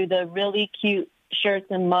go to the really cute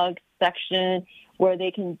shirts and mugs section, where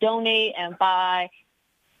they can donate and buy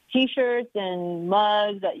T-shirts and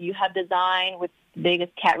mugs that you have designed with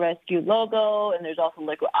Vegas Cat Rescue logo, and there's also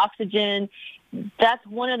Liquid Oxygen. That's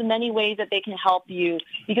one of the many ways that they can help you,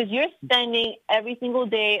 because you're spending every single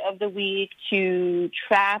day of the week to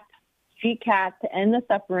trap street cats to end the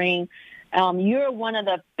suffering. You're one of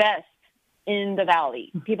the best in the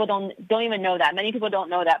Valley. People don't even know that. Many people don't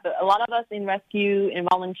know that, but a lot of us in rescue and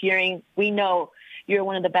volunteering, we know you're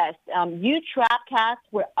one of the best. You trap cats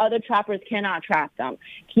where other trappers cannot trap them.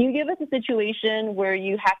 Can you give us a situation where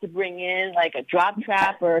you have to bring in like a drop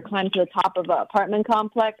trap or climb to the top of an apartment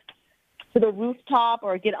complex to the rooftop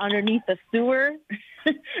or get underneath the sewer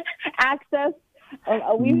access?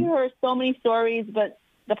 We've heard so many stories, but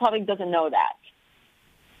the public doesn't know that.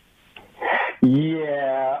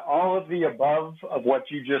 Yeah, all of the above of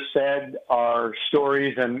what you just said are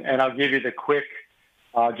stories, and I'll give you the quick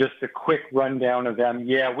just a quick rundown of them.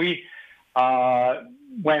 Yeah, we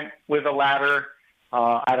went with a ladder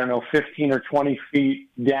I don't know, 15 or 20 feet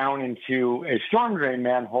down into a storm drain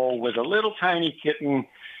manhole with a little tiny kitten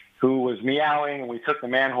who was meowing. And we took the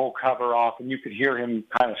manhole cover off, and you could hear him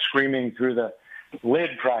kind of screaming through the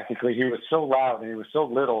lid practically. He was so loud and he was so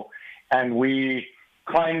little. And we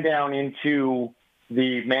climbed down into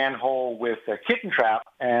the manhole with a kitten trap,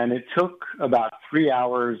 and it took about 3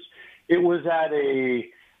 hours. It was at a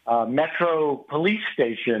Metro police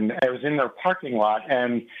station. It was in their parking lot.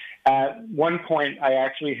 And at one point, I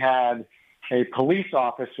actually had a police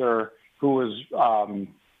officer who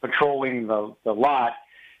was patrolling the lot.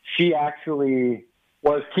 She actually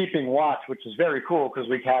was keeping watch, which is very cool because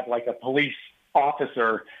we had like a police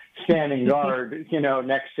officer standing guard,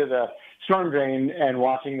 next to the storm drain and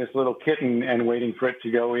watching this little kitten and waiting for it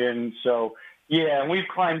to go in. So, yeah, and we've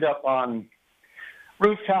climbed up on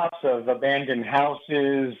rooftops of abandoned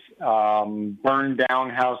houses, burned down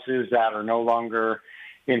houses that are no longer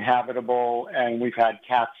inhabitable, and we've had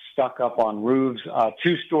cats stuck up on roofs,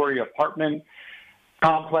 2-story apartment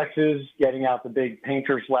complexes, getting out the big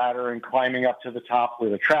painter's ladder and climbing up to the top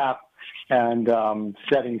with a trap and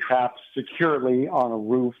setting traps securely on a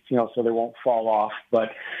roof, so they won't fall off. But,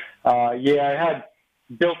 I had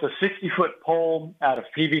built a 60-foot pole out of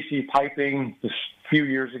PVC piping just a few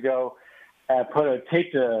years ago.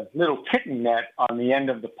 Taped a little kitten net on the end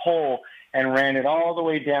of the pole and ran it all the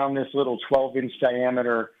way down this little 12-inch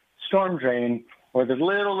diameter storm drain with a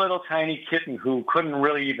little tiny kitten who couldn't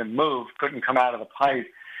really even move, couldn't come out of the pipe.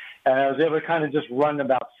 And I was able to kind of just run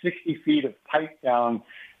about 60 feet of pipe down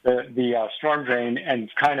the storm drain and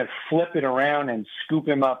kind of flip it around and scoop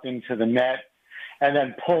him up into the net and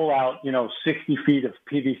then pull out, 60 feet of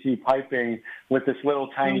PVC piping with this little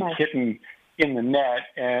tiny kitten in the net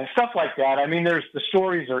and stuff like that. I mean, the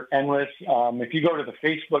stories are endless. If you go to the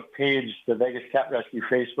Facebook page, the Vegas Cat Rescue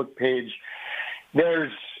Facebook page,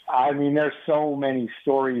 there's so many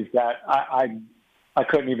stories that I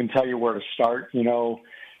couldn't even tell you where to start,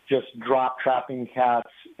 just drop trapping cats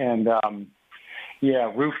and,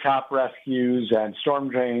 rooftop rescues and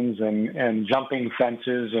storm drains and jumping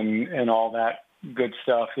fences and all that good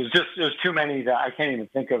stuff. There's too many that I can't even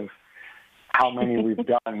think of how many we've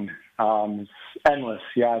done. It's endless.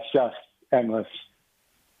 Yeah, it's just endless.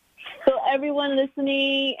 So everyone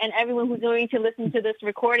listening and everyone who's going to listen to this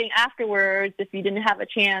recording afterwards, if you didn't have a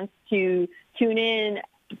chance to tune in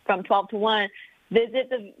from 12 to 1, visit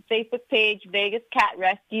the Facebook page, Vegas Cat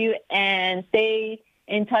Rescue, and stay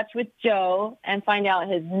in touch with Joe and find out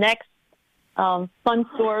his next fun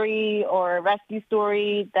story or rescue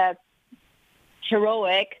story that's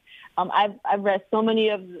heroic. I've read so many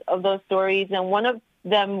of those stories, and one of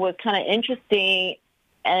them was kind of interesting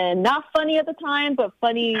and not funny at the time, but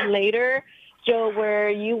funny later, Joe, where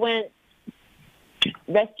you went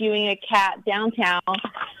rescuing a cat downtown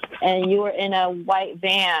and you were in a white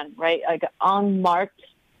van, right? Like an unmarked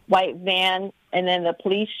white van. And then the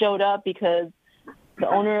police showed up because the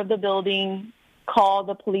owner of the building called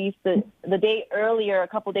the police the day earlier, a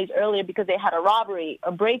couple days earlier, because they had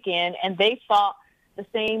a break-in, and they thought the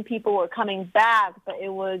same people were coming back, but it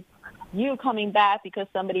was you coming back because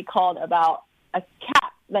somebody called about a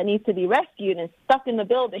cat that needs to be rescued and stuck in the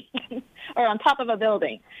building or on top of a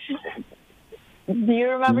building. Do you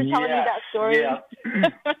remember telling me that story?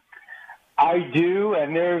 Yeah. I do,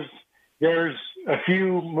 and there's a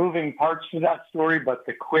few moving parts to that story, but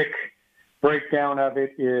the quick breakdown of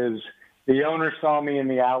it is the owner saw me in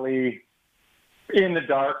the alley in the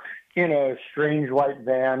dark in a strange white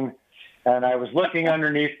van, and I was looking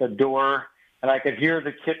underneath the door, and I could hear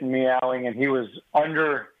the kitten meowing, and he was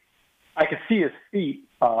I could see his feet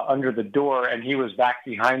under the door, and he was back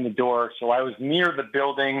behind the door. So I was near the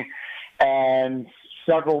building, and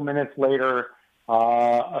several minutes later,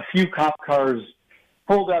 a few cop cars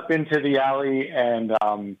pulled up into the alley and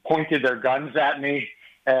pointed their guns at me.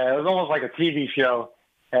 It was almost like a TV show,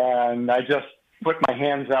 and I just put my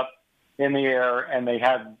hands up in the air, and they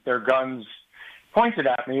had their guns pointed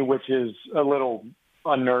at me, which is a little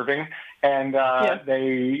unnerving. And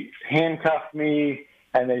they handcuffed me,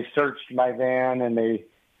 and they searched my van, and they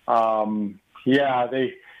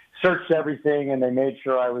searched everything, and they made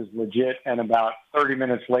sure I was legit. And about 30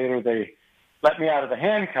 minutes later, they let me out of the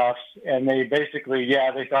handcuffs, and they basically,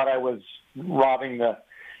 they thought I was robbing the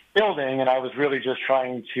building, and I was really just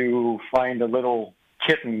trying to find a little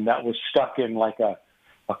kitten that was stuck in like a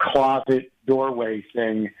closet doorway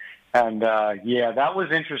thing. And that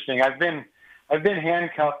was interesting. I've been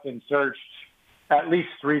handcuffed and searched at least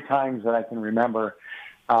 3 times that I can remember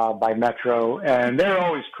by Metro, and they're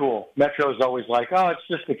always cool. Metro's always like, oh, it's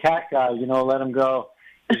just a cat guy, let him go.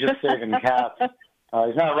 He's just saving cats.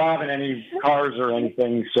 He's not robbing any cars or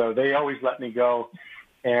anything, so they always let me go.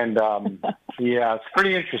 And yeah, it's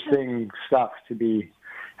pretty interesting stuff to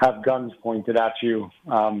have guns pointed at you.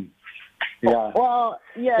 Yeah. Well,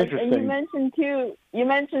 yes, and interesting. you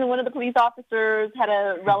mentioned one of the police officers had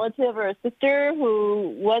a relative or a sister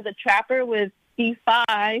who was a trapper with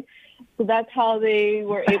C5, so that's how they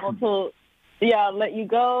were able to, let you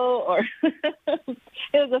go. Or it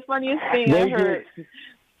was the funniest thing I heard.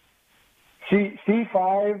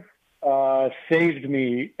 C5 saved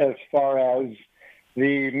me as far as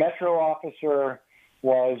the Metro officer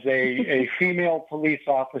was a female police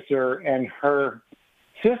officer, and her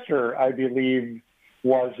sister, I believe,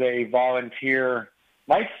 was a volunteer,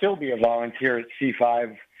 might still be a volunteer at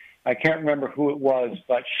C5. I can't remember who it was,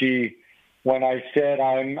 but when I said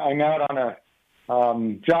I'm out on a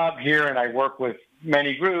job here and I work with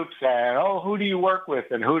many groups, and who do you work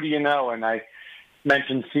with and who do you know? And I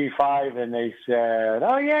mentioned C5, and they said,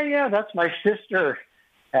 oh yeah, that's my sister.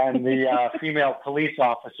 And the female police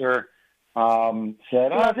officer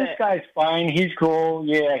said, this guy's fine, he's cool,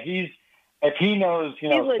 yeah, if he knows,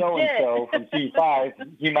 so-and-so from C5,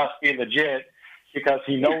 he must be legit because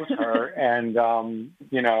he knows her. And,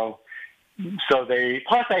 so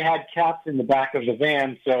plus I had cats in the back of the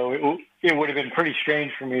van, so it would have been pretty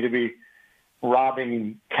strange for me to be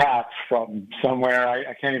robbing cats from somewhere.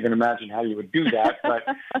 I can't even imagine how you would do that. But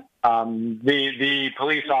the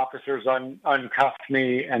police officers uncuffed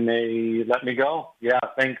me and they let me go. Yeah,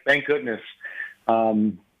 thank goodness.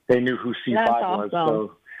 They knew who C5 was.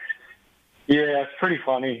 So yeah, it's pretty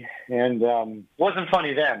funny, and wasn't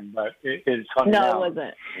funny then, but it's funny now. No, it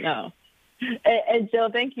wasn't. No. And Joe,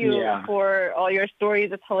 thank you for all your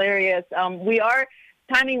stories. It's hilarious. We are,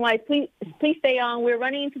 timing-wise, please stay on. We're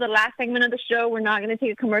running into the last segment of the show. We're not going to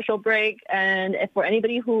take a commercial break. And if for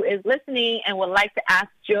anybody who is listening and would like to ask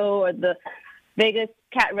Joe or the Vegas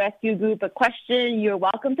Cat Rescue Group a question, you're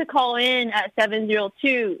welcome to call in at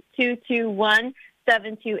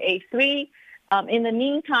 702-221-7283. In the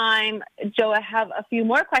meantime, Joe, I have a few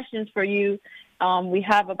more questions for you. We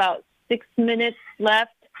have about 6 minutes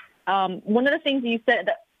left. One of the things you said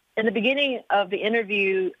in the beginning of the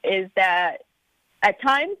interview is that at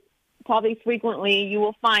times, probably frequently, you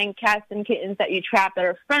will find cats and kittens that you trap that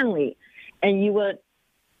are friendly, and you would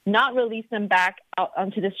not release them back out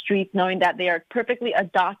onto the streets knowing that they are perfectly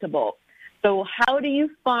adoptable. So how do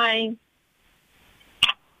you find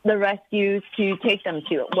the rescues to take them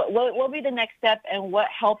to? What will be the next step, and what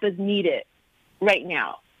help is needed right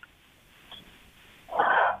now?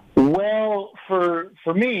 Well, for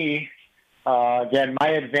me, again, my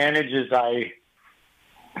advantage is I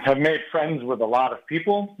have made friends with a lot of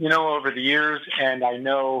people, over the years, and I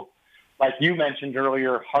know, like you mentioned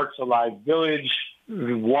earlier, Hearts Alive Village,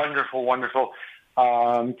 wonderful, wonderful.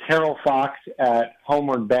 Carol Fox at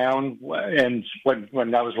Homeward Bound, and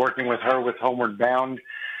when I was working with her with Homeward Bound,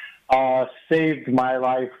 saved my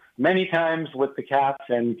life many times with the cats,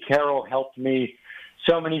 and Carol helped me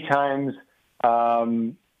so many times.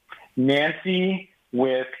 Nancy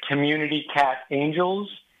with Community Cat Angels.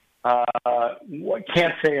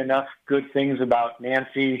 Can't say enough good things about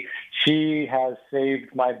Nancy. She has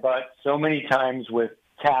saved my butt so many times with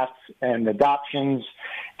cats and adoptions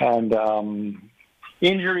and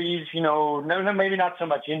injuries, no, maybe not so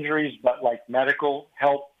much injuries, but like medical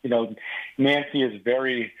help. Nancy is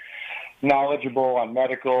very knowledgeable on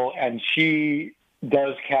medical, and she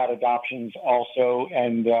does cat adoptions also,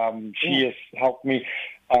 and she has helped me.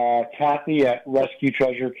 Kathy at Rescue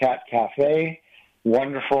Treasure Cat Cafe,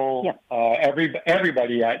 wonderful. Yep.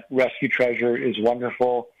 Everybody at Rescue Treasure is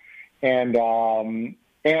wonderful. And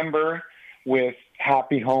Amber with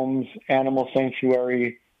Happy Homes Animal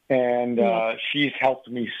Sanctuary, and she's helped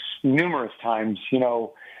me numerous times,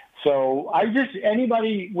 So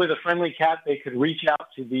anybody with a friendly cat, they could reach out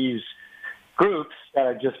to these groups that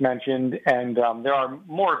I just mentioned, and there are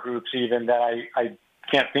more groups even that I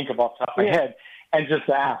can't think of off the top of my head, and just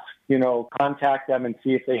ask, contact them and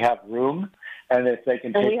see if they have room and if they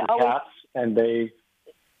can take the cats, and they...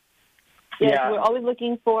 Yes, we're always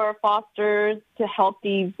looking for fosters to help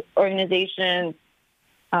these organizations,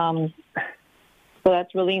 so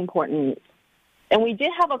that's really important. And we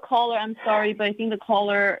did have a caller, I'm sorry, but I think the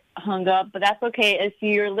caller hung up, but that's okay. If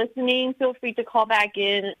you're listening, feel free to call back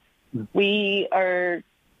in. We are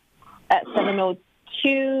at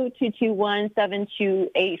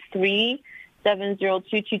 702-221-7283,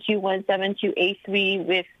 702-221-7283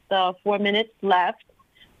 with 4 minutes left.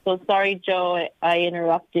 So sorry, Joe, I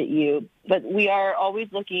interrupted you. But we are always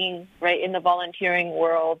looking, right, in the volunteering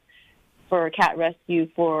world for cat rescue,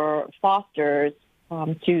 for fosters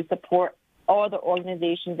to support all the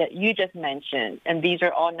organizations that you just mentioned, and these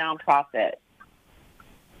are all nonprofits.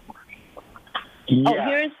 Yeah,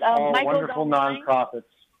 here's all Michael wonderful online. nonprofits.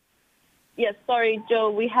 Yes, sorry, Joe.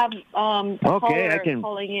 We have a caller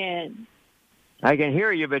calling in. I can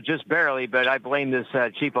hear you, but just barely. But I blame this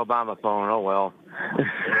cheap Obama phone. Oh well.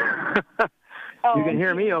 You can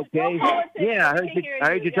hear me, okay? Yeah, I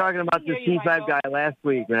heard you talking about the C5 guy last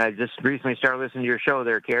week, and I just recently started listening to your show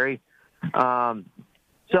there, Carrie.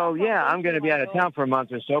 So yeah, I'm going to be out of town for a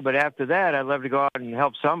month or so. But after that, I'd love to go out and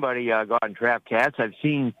help somebody go out and trap cats. I've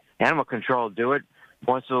seen Animal Control do it.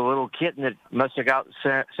 Once a little kitten that must have got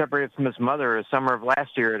separated from its mother the summer of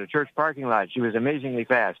last year at a church parking lot. She was amazingly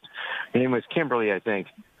fast. Her name was Kimberly, I think.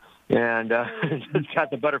 And just got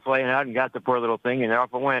the butterfly out and got the poor little thing, and off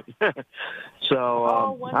it went.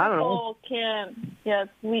 So, wonderful, I don't know. Kim. Yes,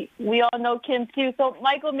 we all know Kim, too. So,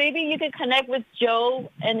 Michael, maybe you could connect with Joe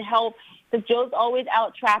and help, because Joe's always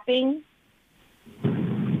out trapping.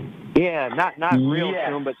 Yeah, not real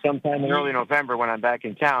soon, but sometime in early November when I'm back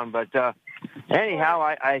in town. But anyhow,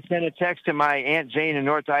 I sent a text to my Aunt Jane in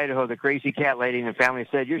North Idaho, the crazy cat lady in the family,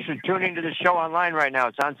 said, you should tune into the show online right now.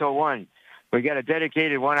 It's on till 1. We got a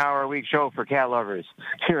dedicated 1 hour a week show for cat lovers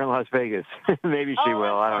here in Las Vegas. Maybe she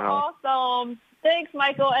will. I don't know. Awesome. Thanks,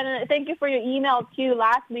 Michael. And thank you for your email, too,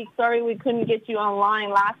 last week. Sorry we couldn't get you online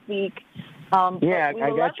last week. Yeah, I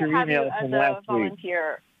got your email from last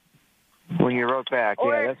volunteer. Week. When you wrote back.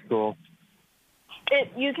 Yeah, that's cool.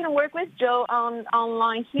 You can work with Joe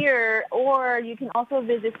online here, or you can also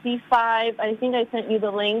visit C5. I think I sent you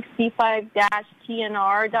the link,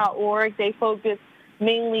 c5-tnr.org. They focus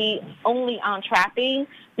mainly only on trapping.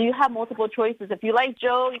 So you have multiple choices. If you like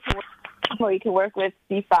Joe, you can work with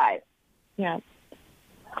C5. Yeah.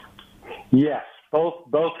 Yes,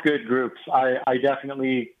 both good groups. I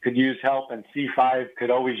definitely could use help, and C5 could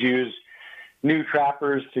always use new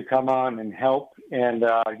trappers to come on and help and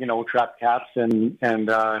trap cats, and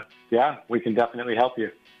we can definitely help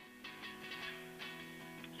you.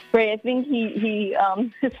 Great. I think he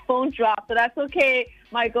his phone dropped, so that's okay,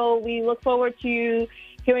 Michael. We look forward to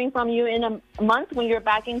hearing from you in a month when you're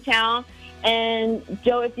back in town. And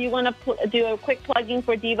Joe, if you want to do a quick plugging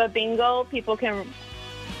for Diva Bingo, people can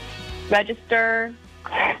register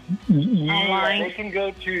online. They can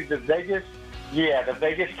go to the Vegas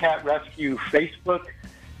Cat Rescue Facebook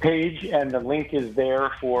page, and the link is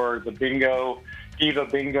there for the Diva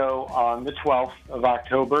Bingo on the 12th of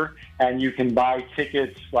October, and you can buy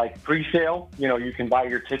tickets like pre-sale. You can buy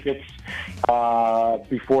your tickets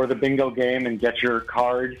before the bingo game and get your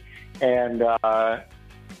card. And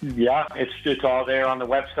it's all there on the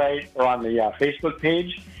website or on the Facebook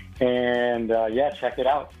page. And check it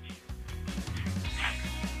out.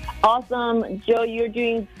 Awesome, Joe. You're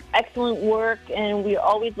doing excellent work, and we're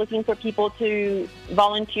always looking for people to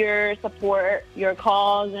volunteer, support your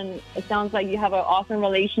cause, and it sounds like you have an awesome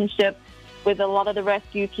relationship with a lot of the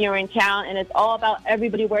rescues here in town, and it's all about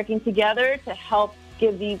everybody working together to help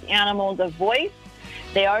give these animals a voice.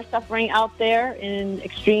 They are suffering out there in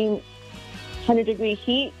extreme 100-degree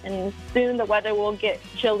heat, and soon the weather will get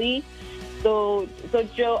chilly. So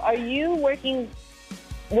Joe, are you working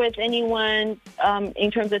with anyone in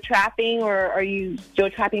terms of trapping, or are you still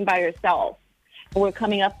trapping by yourself? We're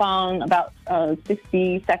coming up on about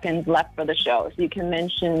 60 seconds left for the show, so you can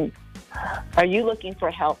mention, are you looking for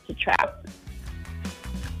help to trap?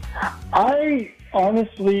 I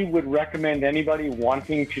honestly would recommend anybody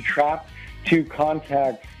wanting to trap to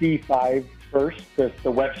contact C5 first, the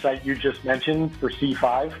website you just mentioned for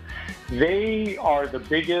C5. They are the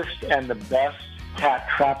biggest and the best cat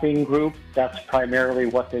trapping group. That's primarily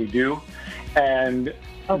what they do, and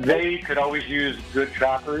they could always use good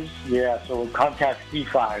trappers. So contact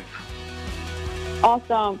C5.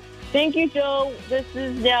 Awesome. Thank you, Joe. This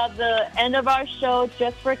is now the end of our show,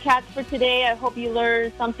 Just for Cats, for today. I hope you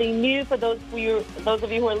learned something new. For those of you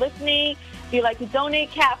who are listening, if you'd like to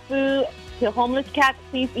donate cat food to homeless cats,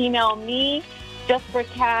 please email me,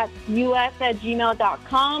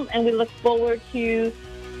 justforcatsus@gmail.com, and we look forward to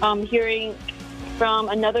hearing from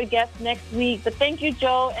another guest next week. But thank you,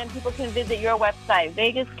 Joe, and people can visit your website,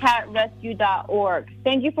 vegascatrescue.org.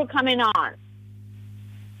 Thank you for coming on.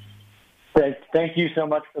 Thank you so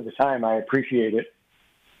much for the time. I appreciate it.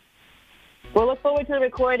 We'll look forward to the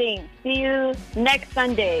recording. See you next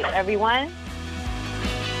Sunday, everyone.